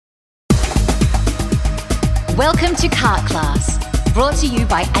Welcome to Kart Class, brought to you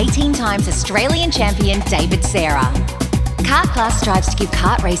by 18 times Australian champion David Serra. Kart Class strives to give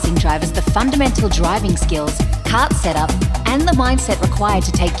kart racing drivers the fundamental driving skills, kart setup, and the mindset required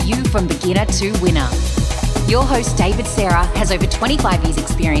to take you from beginner to winner. Your host David Serra has over 25 years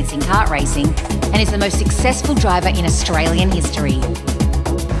experience in kart racing and is the most successful driver in Australian history.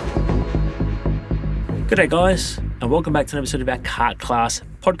 G'day guys, and welcome back to an episode of our Kart Class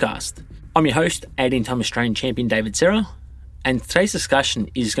podcast. I'm your host, 18-time Australian champion David Serra, and today's discussion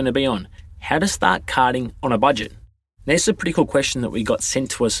is going to be on how to start karting on a budget. Now, this is a pretty cool question that we got sent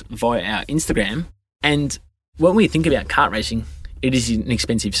to us via our Instagram, and when we think about kart racing, it is an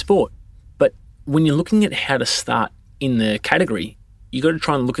expensive sport, but when you're looking at how to start in the category, you got to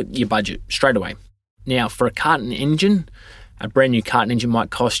try and look at your budget straight away. Now, for a karting engine, a brand new karting engine might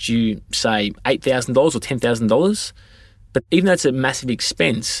cost you, say, $8,000 or $10,000, but even though it's a massive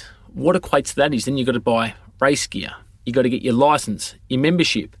expense, what equates to that is then you've got to buy race gear, you've got to get your license, your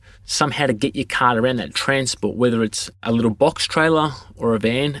membership, somehow to get your kart around that transport, whether it's a little box trailer or a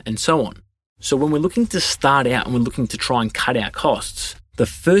van and so on. So when we're looking to start out and we're looking to try and cut our costs, the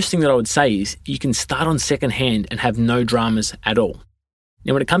first thing that I would say is you can start on second hand and have no dramas at all.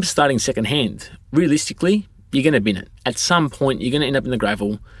 Now, when it comes to starting second hand, realistically, you're going to bin it. At some point, you're going to end up in the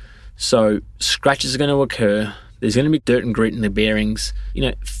gravel, so scratches are going to occur. There's going to be dirt and grit in the bearings.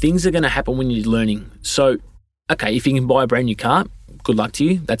 Things are going to happen when you're learning. So, okay, if you can buy a brand new car, good luck to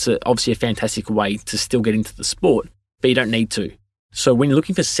you. That's obviously a fantastic way to still get into the sport, but you don't need to. So when you're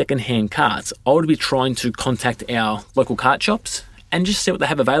looking for second-hand karts, I would be trying to contact our local kart shops and just see what they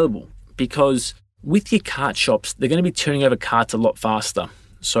have available. Because with your kart shops, they're going to be turning over karts a lot faster.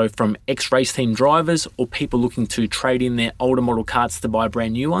 So from ex-race team drivers or people looking to trade in their older model karts to buy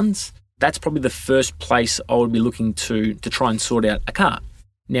brand new ones, that's probably the first place I would be looking to try and sort out a kart.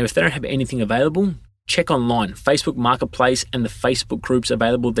 Now, if they don't have anything available, check online. Facebook Marketplace and the Facebook groups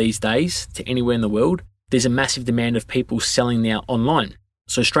available these days to anywhere in the world, there's a massive demand of people selling now online.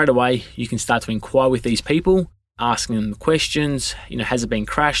 So straight away, you can start to inquire with these people, asking them the questions, has it been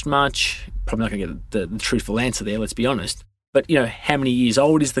crashed much? Probably not going to get the truthful answer there, let's be honest. But, how many years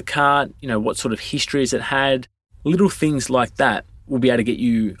old is the kart? What sort of history has it had? Little things like that will be able to get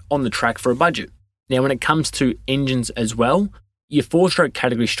you on the track for a budget. Now, when it comes to engines as well, your four-stroke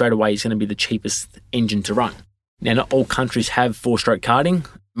category straight away is going to be the cheapest engine to run. Now, not all countries have four-stroke karting.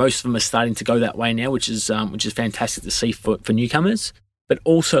 Most of them are starting to go that way now, which is fantastic to see for newcomers. But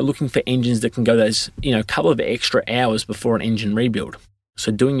also looking for engines that can go those, couple of extra hours before an engine rebuild.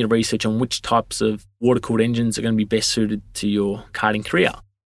 So doing your research on which types of water-cooled engines are going to be best suited to your karting career.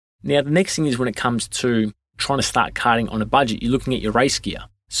 Now, the next thing is when it comes to trying to start karting on a budget, you're looking at your race gear.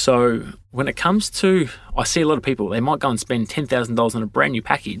 So when it comes to, I see a lot of people, they might go and spend $10,000 on a brand new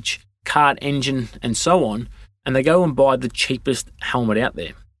package, kart, engine, and so on, and they go and buy the cheapest helmet out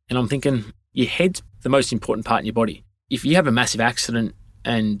there. And I'm thinking, your head's the most important part in your body. If you have a massive accident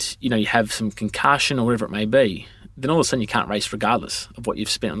and, you have some concussion or whatever it may be, then all of a sudden you can't race regardless of what you've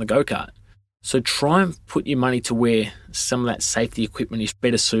spent on the go-kart. So try and put your money to where some of that safety equipment is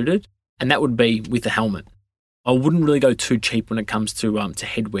better suited, and that would be with the helmet. I wouldn't really go too cheap when it comes to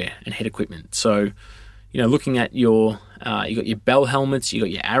headwear and head equipment. So, looking at you got your Bell helmets, you got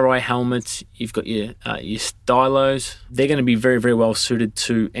your Arai helmets, you've got your stylos. They're going to be very, very well suited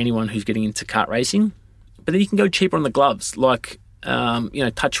to anyone who's getting into kart racing. But then you can go cheaper on the gloves. Like,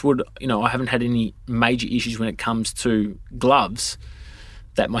 touch wood, I haven't had any major issues when it comes to gloves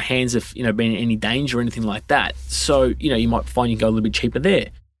that my hands have, been in any danger or anything like that. So, you might find you can go a little bit cheaper there.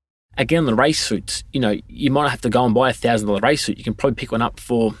 Again, on the race suits, you might have to go and buy a $1,000 race suit. You can probably pick one up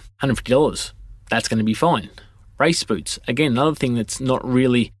for $150. That's going to be fine. Race boots, again, another thing that's not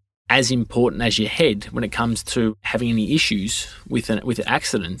really as important as your head when it comes to having any issues with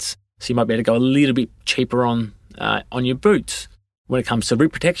accidents. So you might be able to go a little bit cheaper on your boots. When it comes to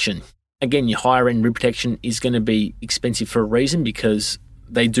rib protection, again, your higher end rib protection is going to be expensive for a reason because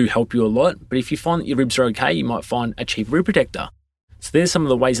they do help you a lot. But if you find that your ribs are okay, you might find a cheap rib protector. So there's some of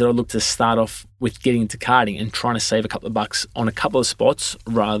the ways that I look to start off with getting into karting and trying to save a couple of bucks on a couple of spots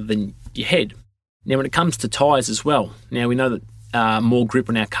rather than your head. Now, when it comes to tyres as well, now we know that more grip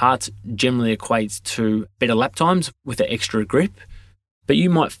on our karts generally equates to better lap times with the extra grip. But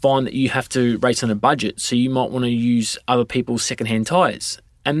you might find that you have to race on a budget, so you might want to use other people's second-hand tyres.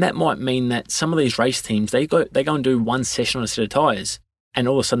 And that might mean that some of these race teams, they go and do one session on a set of tyres, and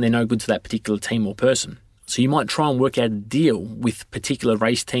all of a sudden they're no good to that particular team or person. So you might try and work out a deal with particular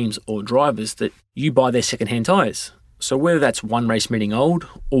race teams or drivers that you buy their second-hand tyres. So whether that's one race meeting old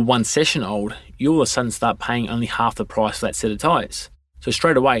or one session old, you all of a sudden start paying only half the price for that set of tyres. So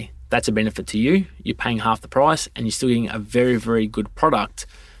straight away, That's a benefit to you. You're paying half the price and you're still getting a very, very good product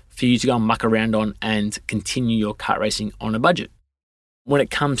for you to go and muck around on and continue your kart racing on a budget. When it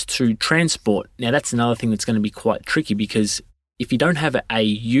comes to transport, now that's another thing that's going to be quite tricky, because if you don't have a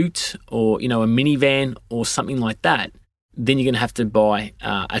ute or, a minivan or something like that, then you're going to have to buy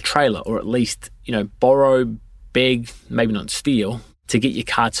a trailer, or at least, borrow, beg, maybe not steal, to get your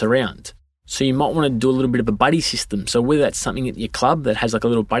karts around. So you might want to do a little bit of a buddy system. So whether that's something at your club that has like a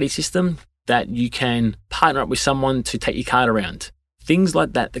little buddy system that you can partner up with someone to take your kart around. Things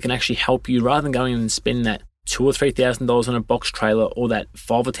like that can actually help you, rather than going and spend that $2,000 or $3,000 on a box trailer, or that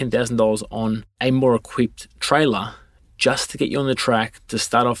 $5,000 or $10,000 on a more equipped trailer, just to get you on the track to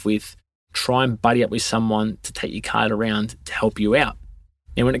start off with. Try and buddy up with someone to take your kart around to help you out.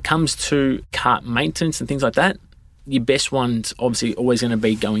 Now, when it comes to kart maintenance and things like that, your best one's obviously always going to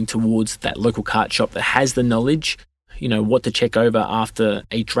be going towards that local kart shop that has the knowledge, what to check over after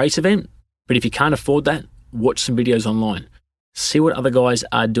each race event. But if you can't afford that, watch some videos online. See what other guys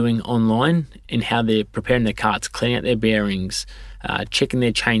are doing online and how they're preparing their karts, cleaning out their bearings, checking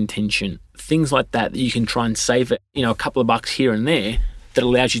their chain tension, things like that you can try and save a couple of bucks here and there that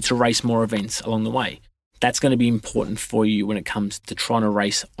allows you to race more events along the way. That's going to be important for you when it comes to trying to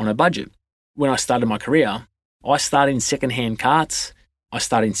race on a budget. When I started my career, I started in secondhand karts. I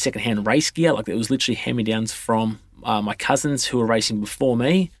started in secondhand race gear. Like, it was literally hand-me-downs from my cousins who were racing before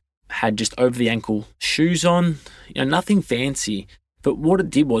me. Had just over-the-ankle shoes on, nothing fancy. But what it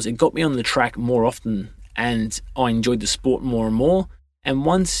did was it got me on the track more often, and I enjoyed the sport more and more. And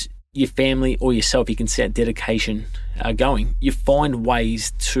once your family or yourself, you can see that dedication going, you find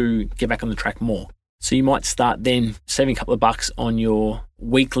ways to get back on the track more. So you might start then saving a couple of bucks on your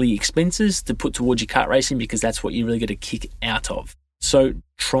weekly expenses to put towards your kart racing, because that's what you really get a kick out of. So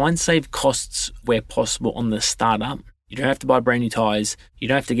try and save costs where possible on the startup. You don't have to buy brand new tyres. You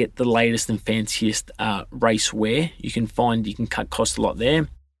don't have to get the latest and fanciest race wear. You can cut costs a lot there.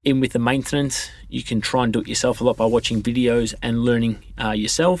 In with the maintenance, you can try and do it yourself a lot by watching videos and learning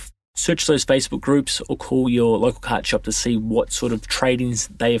yourself. Search those Facebook groups or call your local kart shop to see what sort of trade-ins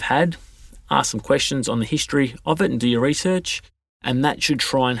they've had. Ask some questions on the history of it and do your research. And that should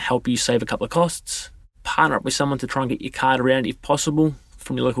try and help you save a couple of costs. Partner up with someone to try and get your kart around if possible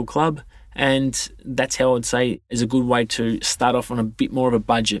from your local club. And that's how I'd say is a good way to start off on a bit more of a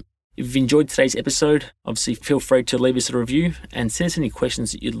budget. If you've enjoyed today's episode, obviously feel free to leave us a review and send us any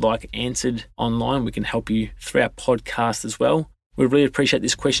questions that you'd like answered online. We can help you through our podcast as well. We really appreciate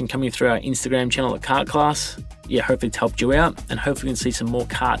this question coming through our Instagram channel at Kart Class. Hopefully it's helped you out, and hopefully we can see some more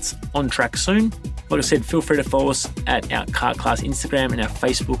karts on track soon. Like I said, feel free to follow us at our Kart Class Instagram, and our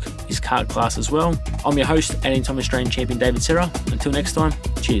Facebook is Kart Class as well. I'm your host, 18-time Australian champion David Serra. Until next time,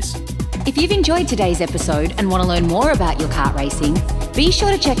 cheers. If you've enjoyed today's episode and want to learn more about your kart racing, be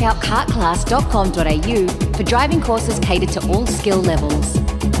sure to check out kartclass.com.au for driving courses catered to all skill levels.